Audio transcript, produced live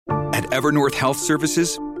At Evernorth Health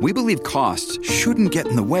Services, we believe costs shouldn't get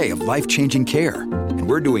in the way of life-changing care, and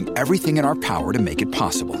we're doing everything in our power to make it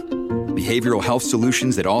possible. Behavioral health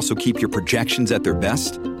solutions that also keep your projections at their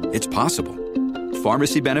best? It's possible.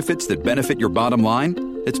 Pharmacy benefits that benefit your bottom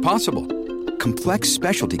line? It's possible. Complex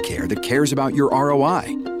specialty care that cares about your ROI?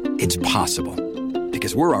 It's possible.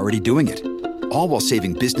 Because we're already doing it. All while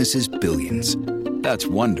saving businesses billions. That's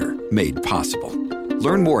Wonder made possible.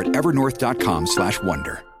 Learn more at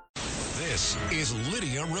evernorth.com/wonder. This is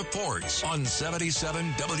Lidia Reports on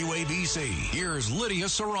 77 WABC. Here's Lidia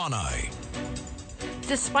Serrani.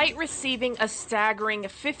 Despite receiving a staggering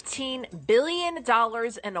 $15 billion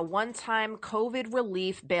in a one-time COVID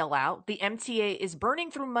relief bailout, the MTA is burning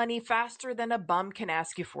through money faster than a bum can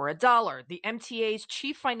ask you for a dollar. The MTA's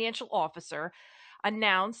chief financial officer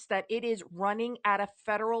announced that it is running out of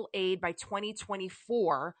federal aid by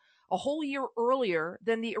 2024, a whole year earlier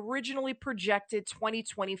than the originally projected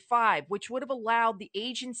 2025, which would have allowed the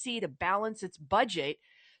agency to balance its budget.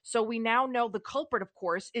 So we now know the culprit, of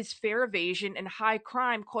course, is fare evasion and high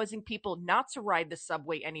crime, causing people not to ride the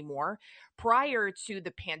subway anymore. Prior to the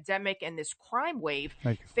pandemic and this crime wave,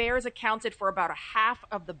 fares accounted for about a half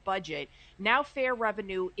of the budget. Now fare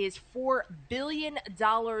revenue is $4 billion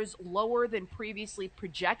lower than previously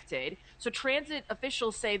projected. So transit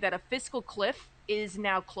officials say that a fiscal cliff is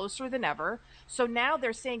now closer than ever. So now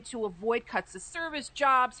they're saying to avoid cuts to service,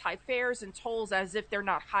 jobs, high fares, and tolls, as if they're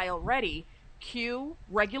not high already. Cue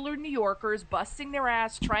regular New Yorkers busting their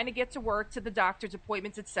ass, trying to get to work, to the doctor's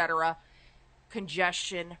appointments, etc.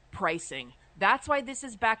 Congestion pricing. That's why this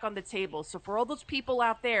is back on the table. So for all those people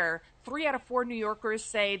out there, 3 out of 4 New Yorkers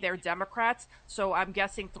say they're Democrats. So I'm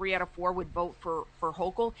guessing 3 out of 4 would vote for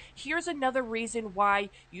Hochul. Here's another reason why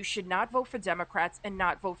you should not vote for Democrats and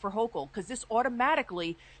not vote for Hochul, because this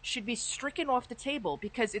automatically should be stricken off the table,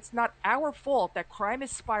 because it's not our fault that crime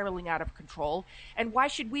is spiraling out of control. And why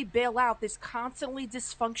should we bail out this constantly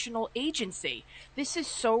dysfunctional agency? This is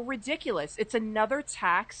so ridiculous. It's another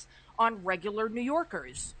tax on regular New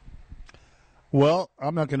Yorkers. Well,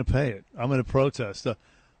 I'm not going to pay it. I'm going to protest.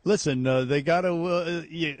 Listen, they got to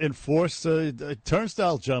enforce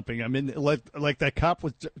turnstile jumping. I mean, like that cop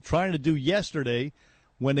was trying to do yesterday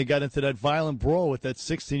when they got into that violent brawl with that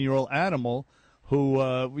 16-year-old animal who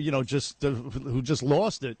just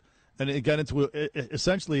lost it, and it got into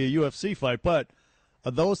essentially a UFC fight. But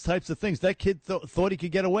those types of things, that kid thought he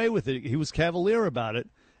could get away with it. He was cavalier about it.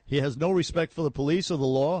 He has no respect for the police or the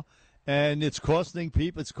law. And it's costing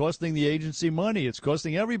people, it's costing the agency money, it's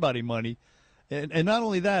costing everybody money. And not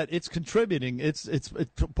only that, it's contributing, it's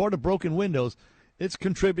part of broken windows. It's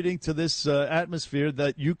contributing to this atmosphere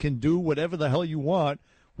that you can do whatever the hell you want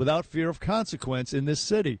without fear of consequence in this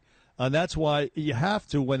city. And that's why you have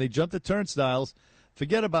to, when they jump the turnstiles,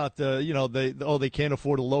 forget about they can't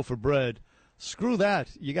afford a loaf of bread. Screw that.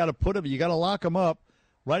 You got to put them, you got to lock them up,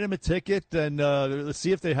 write them a ticket, and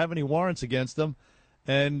see if they have any warrants against them.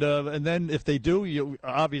 And then if they do, you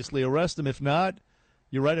obviously arrest them. If not,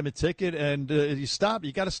 you write them a ticket and you stop.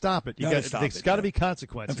 You got to stop it. There's got to be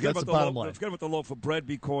consequences. That's the bottom line. Forget about the loaf of bread,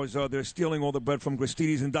 because they're stealing all the bread from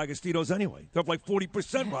Gristedes and D'Agostino's anyway. They have like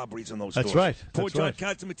 40% robberies in those stores. That's right. Poor John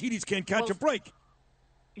Katzimatidis can't catch a break.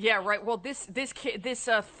 Yeah, right. Well, this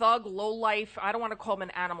thug lowlife, I don't want to call him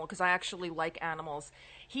an animal because I actually like animals.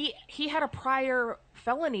 He had a prior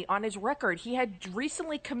felony on his record. He had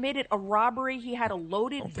recently committed a robbery. He had a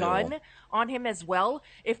loaded gun on him as well.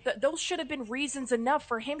 If those should have been reasons enough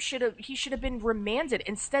for him, he should have been remanded.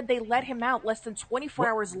 Instead, they let him out less than 24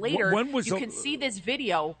 hours later. You can see this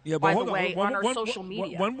video, by the way, on our social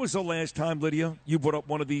media. When was the last time, Lydia, you brought up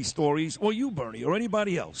one of these stories, or you, Bernie, or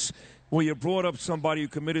anybody else, where you brought up somebody who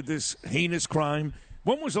committed this heinous crime?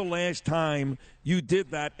 When was the last time you did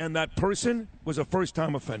that, and that person was a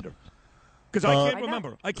first-time offender? Because I can't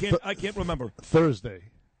remember. I can't remember. Thursday.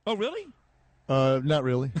 Oh, really? Not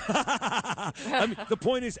really. I mean, the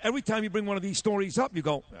point is, every time you bring one of these stories up, you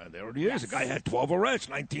go, there it is. Yes. The guy had 12 arrests,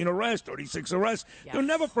 19 arrests, 36 arrests. Yes. They're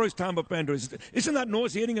never first-time offenders. Isn't that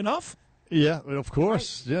nauseating enough? Yeah, of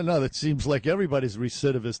course. Right. Yeah, no, that seems like everybody's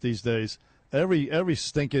recidivist these days. Every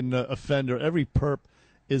stinking offender, every perp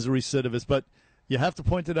is a recidivist. But you have to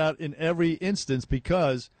point it out in every instance,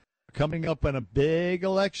 because coming up on a big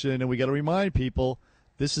election, and we got to remind people,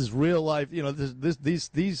 this is real life. You know,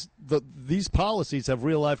 these policies have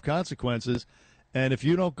real life consequences, and if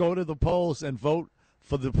you don't go to the polls and vote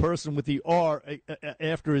for the person with the R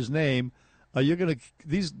after his name,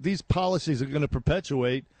 these policies are gonna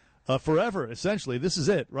perpetuate forever. Essentially, this is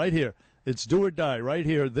it right here. It's do or die right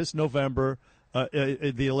here this November.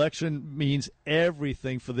 The election means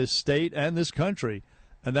everything for this state and this country,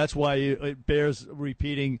 And that's why it bears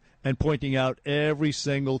repeating and pointing out every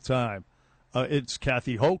single time. It's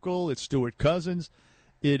Kathy Hochul, it's Stuart Cousins,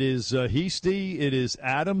 it is Heastie, it is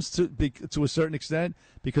Adams to a certain extent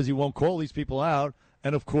because he won't call these people out,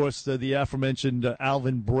 and of course the aforementioned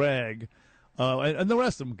Alvin Bragg, and the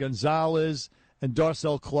rest of them, Gonzalez and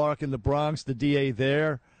Darcel Clark in the Bronx, the DA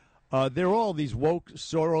there. They're all these woke,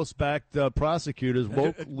 Soros-backed prosecutors,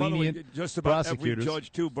 woke, lenient way, just about prosecutors. Every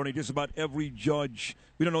judge, too, Bernie, just about every judge.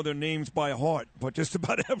 We don't know their names by heart, but just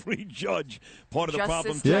about every judge. Part of the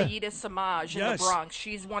problem. Justice Aida Samaj in the Bronx.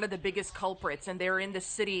 She's one of the biggest culprits, and they're in the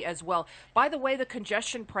city as well. By the way, the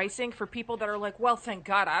congestion pricing for people that are like, well, thank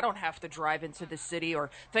God I don't have to drive into the city,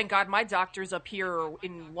 or thank God my doctor's up here or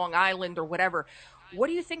in Long Island or whatever. What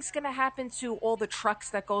do you think's going to happen to all the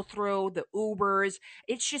trucks that go through, the Ubers?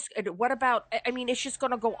 It's just, what about, I mean, it's just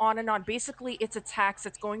going to go on and on. Basically, it's a tax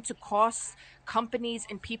that's going to cost companies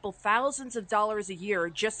and people thousands of dollars a year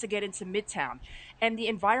just to get into Midtown. And the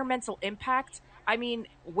environmental impact, I mean,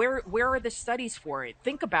 where are the studies for it?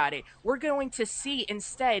 Think about it. We're going to see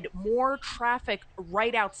instead more traffic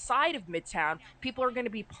right outside of Midtown. People are going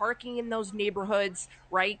to be parking in those neighborhoods,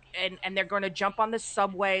 right? And they're going to jump on the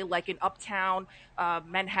subway like in Uptown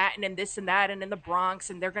Manhattan and this and that and in the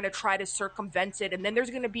Bronx, and they're going to try to circumvent it. And then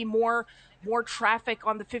there's going to be more traffic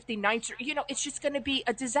on the 59th Street. You know, it's just going to be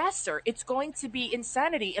a disaster. It's going to be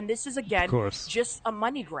insanity. And this is, again, just a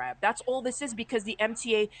money grab. That's all this is, because the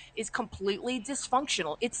MTA is completely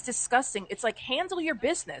dysfunctional. It's disgusting. It's like, handle your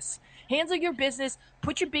business. Handle your business.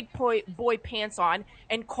 Put your big boy pants on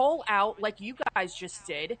and call out, like you guys just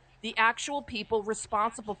did, the actual people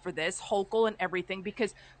responsible for this, Hochul and everything,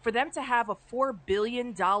 because for them to have a $4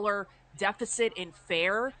 billion deficit in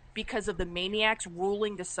fare because of the maniacs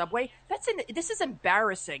ruling the subway, this is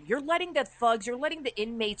embarrassing. You're letting the thugs, you're letting the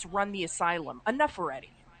inmates run the asylum. Enough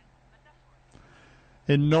already.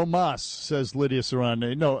 And no mas, says Lidia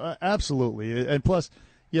Reports. No, absolutely. And plus,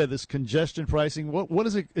 this congestion pricing, what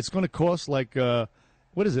is it? It's going to cost like,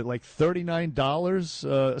 what is it, like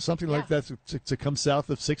 $39, something like that, to come south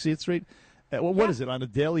of 60th Street? What is it, on a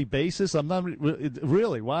daily basis? I'm not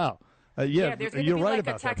really, wow. You're right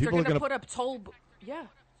about that. People are going to put up toll.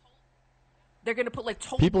 They're going to put like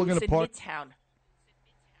toll booths in Midtown.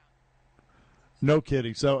 No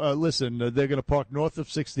kidding. So listen, they're going to park north of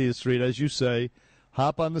 60th Street, as you say,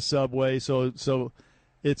 hop on the subway. So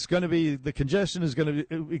it's going to be, the congestion is going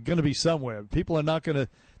to be somewhere. People are not going to.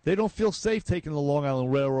 They don't feel safe taking the Long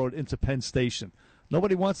Island Railroad into Penn Station.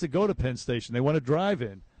 Nobody wants to go to Penn Station. They want to drive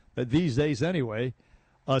in these days anyway.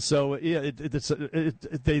 They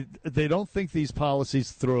don't think these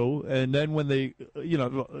policies through, and then when they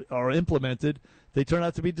are implemented, they turn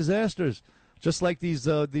out to be disasters. Just like these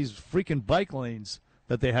freaking bike lanes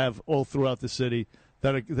that they have all throughout the city,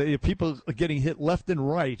 people are getting hit left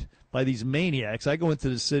and right by these maniacs. I go into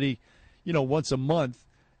the city, once a month,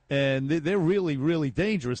 and they're really, really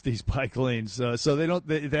dangerous, these bike lanes. So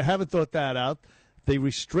they haven't thought that out. They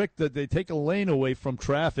restrict that. They take a lane away from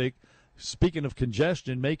traffic. Speaking of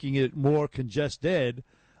congestion, making it more congested.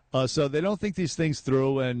 So they don't think these things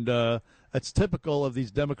through, and that's typical of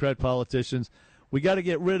these Democrat politicians. We got to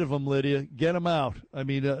get rid of them, Lydia. Get them out. I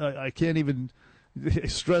mean, I can't even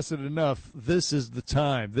stress it enough. This is the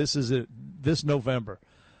time. This is it. This November.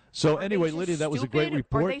 So anyway, Lydia, that was a great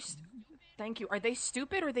report. Thank you. Are they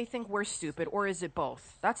stupid, or they think we're stupid, or is it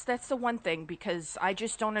both? That's the one thing, because I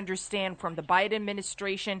just don't understand, from the Biden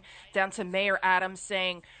administration down to Mayor Adams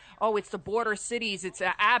saying, oh, it's the border cities, it's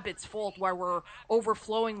Abbott's fault why we're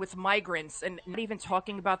overflowing with migrants, and not even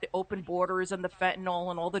talking about the open borders and the fentanyl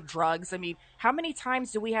and all the drugs. I mean, how many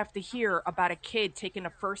times do we have to hear about a kid taking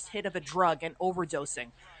a first hit of a drug and overdosing?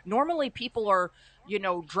 Normally people are,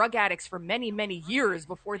 drug addicts for many, many years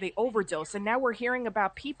before they overdose, and now we're hearing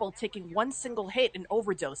about people taking one single hit and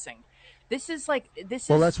overdosing. It's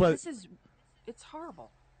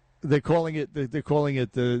horrible. They're calling it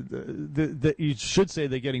you should say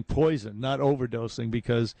they're getting poisoned, not overdosing,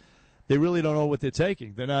 because they really don't know what they're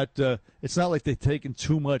taking. They're not. It's not like they're taking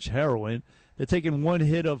too much heroin. They're taking one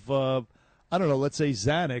hit of I don't know, let's say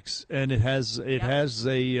Xanax, and it has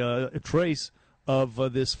a trace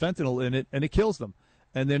of this fentanyl in it, and it kills them.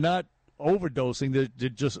 And they're not overdosing. They're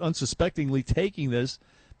just unsuspectingly taking this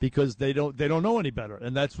because they don't know any better,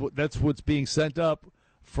 and that's what's being sent up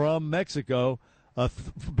from Mexico.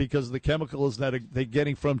 Because of the chemicals that they're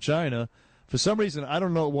getting from China. For some reason, I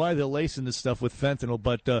don't know why they're lacing this stuff with fentanyl.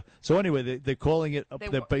 But so anyway, they're calling it.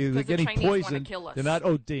 They're getting poisoned. They're not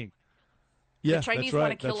ODing. Yeah, the Chinese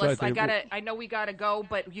want to kill us. I know we gotta go,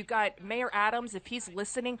 but you got Mayor Adams. If he's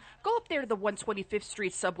listening, go up there to the 125th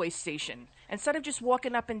Street subway station instead of just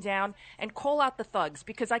walking up and down, and call out the thugs,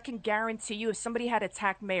 because I can guarantee you if somebody had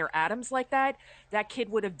attacked Mayor Adams like that, that kid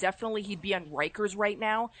would have definitely, he'd be on Rikers right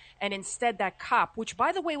now. And instead that cop, which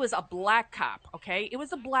by the way was a black cop, okay? It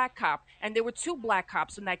was a black cop, and there were two black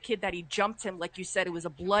cops, and that kid that he jumped him, like you said, it was a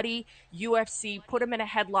bloody UFC, put him in a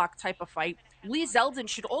headlock type of fight. Lee Zeldin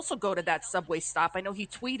should also go to that subway stop. I know he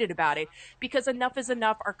tweeted about it, because enough is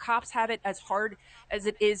enough. Our cops have it as hard as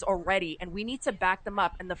it is already, and we need to back them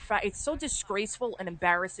up. And the fact, it's so disgraceful and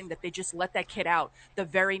embarrassing that they just let that kid out the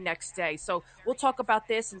very next day. So we'll talk about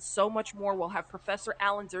this and so much more. We'll have Professor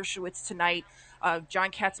Alan Dershowitz tonight,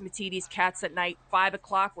 John Katzmatidis, Cats at Night, 5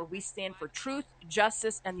 o'clock, where we stand for truth,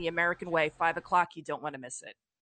 justice, and the American way. 5 o'clock, you don't want to miss it.